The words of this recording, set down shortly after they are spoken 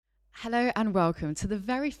Hello and welcome to the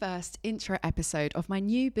very first intro episode of my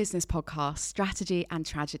new business podcast, Strategy and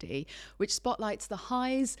Tragedy, which spotlights the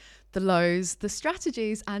highs, the lows, the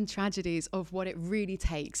strategies and tragedies of what it really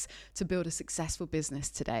takes to build a successful business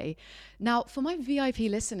today. Now, for my VIP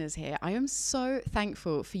listeners here, I am so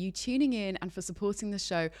thankful for you tuning in and for supporting the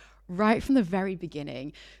show right from the very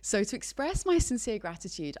beginning. So to express my sincere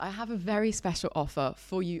gratitude, I have a very special offer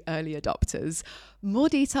for you early adopters. More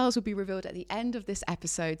details will be revealed at the end of this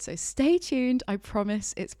episode, so stay tuned. I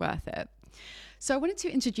promise it's worth it. So I wanted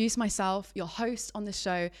to introduce myself, your host on the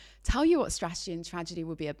show, tell you what Strategy and Tragedy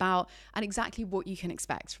will be about and exactly what you can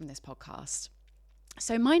expect from this podcast.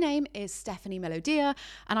 So my name is Stephanie Melodia,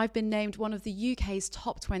 and I've been named one of the UK's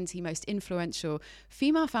top 20 most influential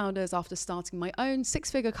female founders after starting my own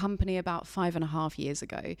six-figure company about 5.5 years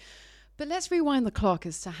ago. But let's rewind the clock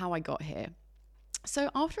as to how I got here. So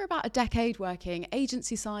after about a decade working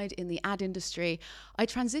agency side in the ad industry, I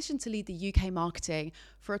transitioned to lead the UK marketing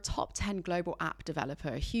for a top 10 global app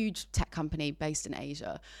developer, a huge tech company based in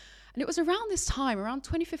Asia. And it was around this time, around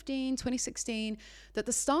 2015, 2016, that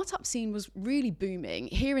the startup scene was really booming,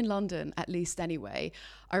 here in London, at least anyway.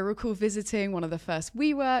 I recall visiting one of the first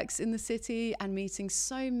WeWorks in the city and meeting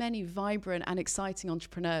so many vibrant and exciting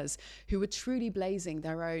entrepreneurs who were truly blazing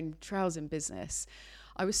their own trails in business.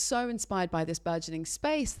 I was so inspired by this burgeoning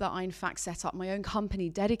space that I in fact set up my own company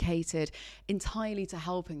dedicated entirely to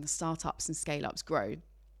helping the startups and scale-ups grow.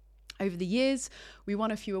 Over the years, we won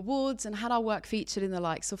a few awards and had our work featured in the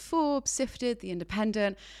likes of Forbes, Sifted, The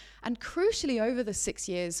Independent, and crucially over the 6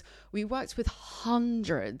 years, we worked with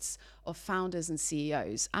hundreds of founders and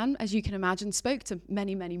CEOs, and as you can imagine, spoke to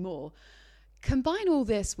many, many more. Combine all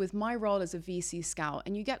this with my role as a VC scout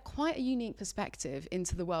and you get quite a unique perspective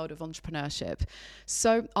into the world of entrepreneurship.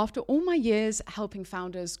 So after all my years helping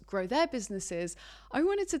founders grow their businesses, I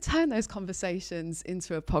wanted to turn those conversations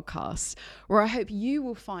into a podcast where I hope you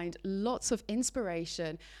will find lots of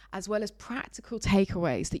inspiration as well as practical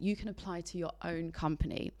takeaways that you can apply to your own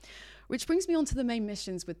company. Which brings me on to the main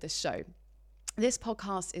missions with this show. This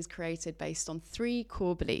podcast is created based on 3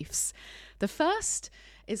 core beliefs. The first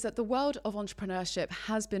is that the world of entrepreneurship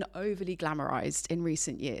has been overly glamorized in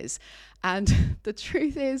recent years. And the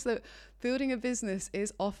truth is that building a business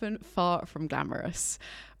is often far from glamorous.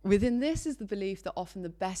 Within this is the belief that often the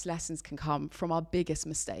best lessons can come from our biggest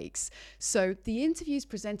mistakes. So the interviews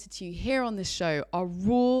presented to you here on this show are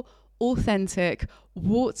raw, authentic,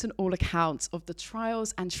 warts and all accounts of the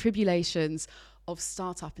trials and tribulations of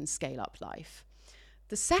startup and scale-up life.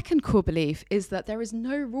 The second core belief is that there is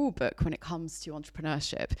no rule book when it comes to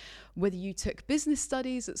entrepreneurship. Whether you took business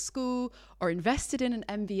studies at school or invested in an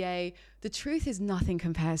MBA, the truth is nothing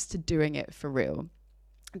compares to doing it for real.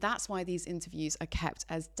 That's why these interviews are kept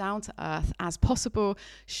as down to earth as possible,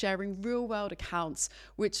 sharing real world accounts,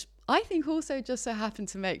 which I think also just so happen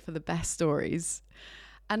to make for the best stories.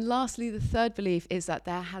 And lastly, the third belief is that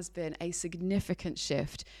there has been a significant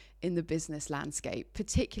shift in the business landscape,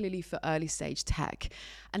 particularly for early stage tech.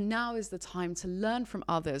 And now is the time to learn from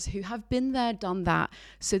others who have been there, done that,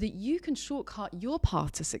 so that you can shortcut your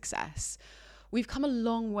path to success. We've come a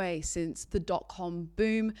long way since the dot-com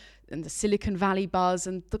boom and the Silicon Valley buzz,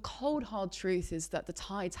 and the cold, hard truth is that the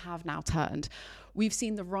tides have now turned. We've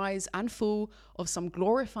seen the rise and fall of some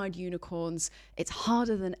glorified unicorns. It's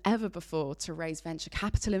harder than ever before to raise venture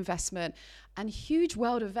capital investment, and huge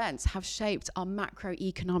world events have shaped our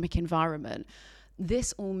macroeconomic environment.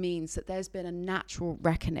 This all means that there's been a natural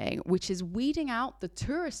reckoning, which is weeding out the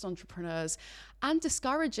tourist entrepreneurs and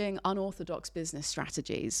discouraging unorthodox business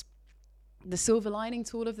strategies. The silver lining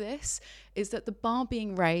to all of this is that the bar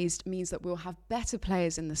being raised means that we'll have better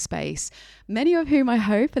players in the space, many of whom I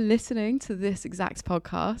hope are listening to this exact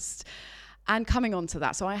podcast. And coming on to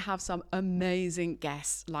that, so I have some amazing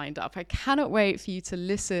guests lined up. I cannot wait for you to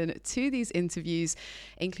listen to these interviews,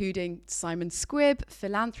 including Simon Squibb,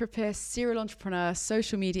 philanthropist, serial entrepreneur,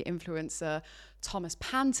 social media influencer, Thomas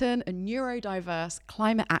Panton, a neurodiverse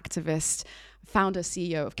climate activist, founder,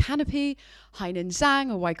 CEO of Canopy, Hainan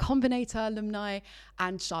Zhang, a Y Combinator alumni,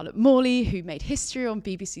 and Charlotte Morley, who made history on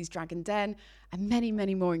BBC's Dragon Den, and many,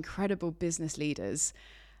 many more incredible business leaders.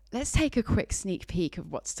 Let's take a quick sneak peek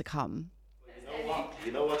of what's to come.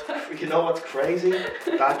 You know what's crazy?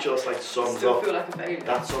 That just like sums up.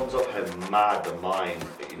 That sums up how mad the mind,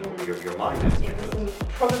 your mind is. It was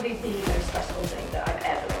probably the most stressful thing that I've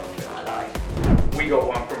ever gone through in my life. We got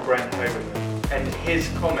one from Brent Overman, and his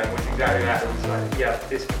comment was exactly that. It was like, yeah,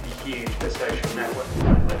 this could be huge for social network.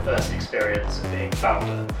 My first experience of being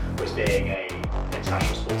founder was being a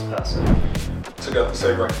international sports person. To get the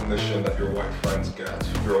same recognition that your white friends get,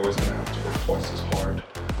 you're always going to have to work twice as hard.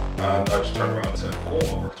 and I just turned around and said, cool,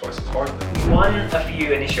 I'll work twice as hard then. We won a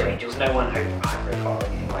few initial angels, no one high profile or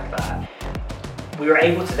anything like that. We were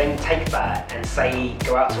able to then take that and say,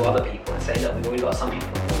 go out to other people and say, look, we've already got some people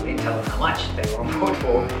on board. We didn't tell them how much they were on board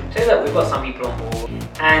for. Say, look, we've got some people on board.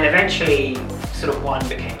 And eventually, sort of 1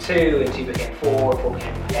 became 2, and 2 became 4, 4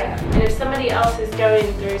 became 5. Yeah. And if somebody else is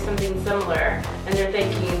going through something similar and they're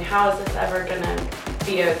thinking, how is this ever gonna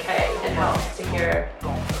be okay? It helps to hear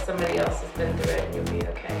somebody else has been through it and you'll be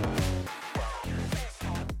okay.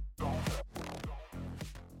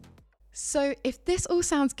 So if this all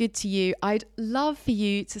sounds good to you, I'd love for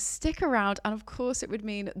you to stick around. And of course, it would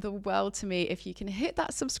mean the world to me if you can hit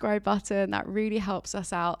that subscribe button. That really helps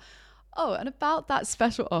us out. Oh, and about that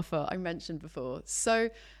special offer I mentioned before. So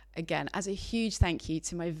again, as a huge thank you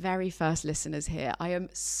to my very first listeners here, I am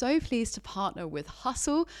so pleased to partner with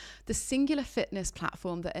Hustle, the singular fitness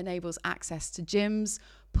platform that enables access to gyms,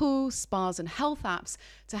 pools, spas, and health apps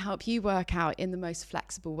to help you work out in the most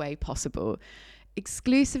flexible way possible.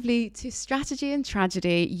 Exclusively to Strategy and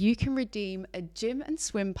Tragedy, you can redeem a gym and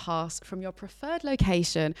swim pass from your preferred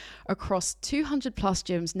location across 200 plus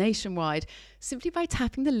gyms nationwide simply by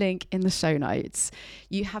tapping the link in the show notes.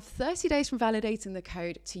 You have 30 days from validating the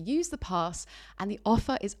code to use the pass, and the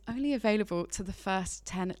offer is only available to the first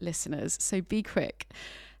 10 listeners, so be quick.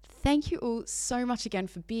 Thank you all so much again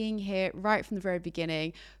for being here right from the very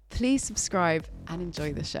beginning. Please subscribe and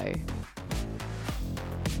enjoy the show.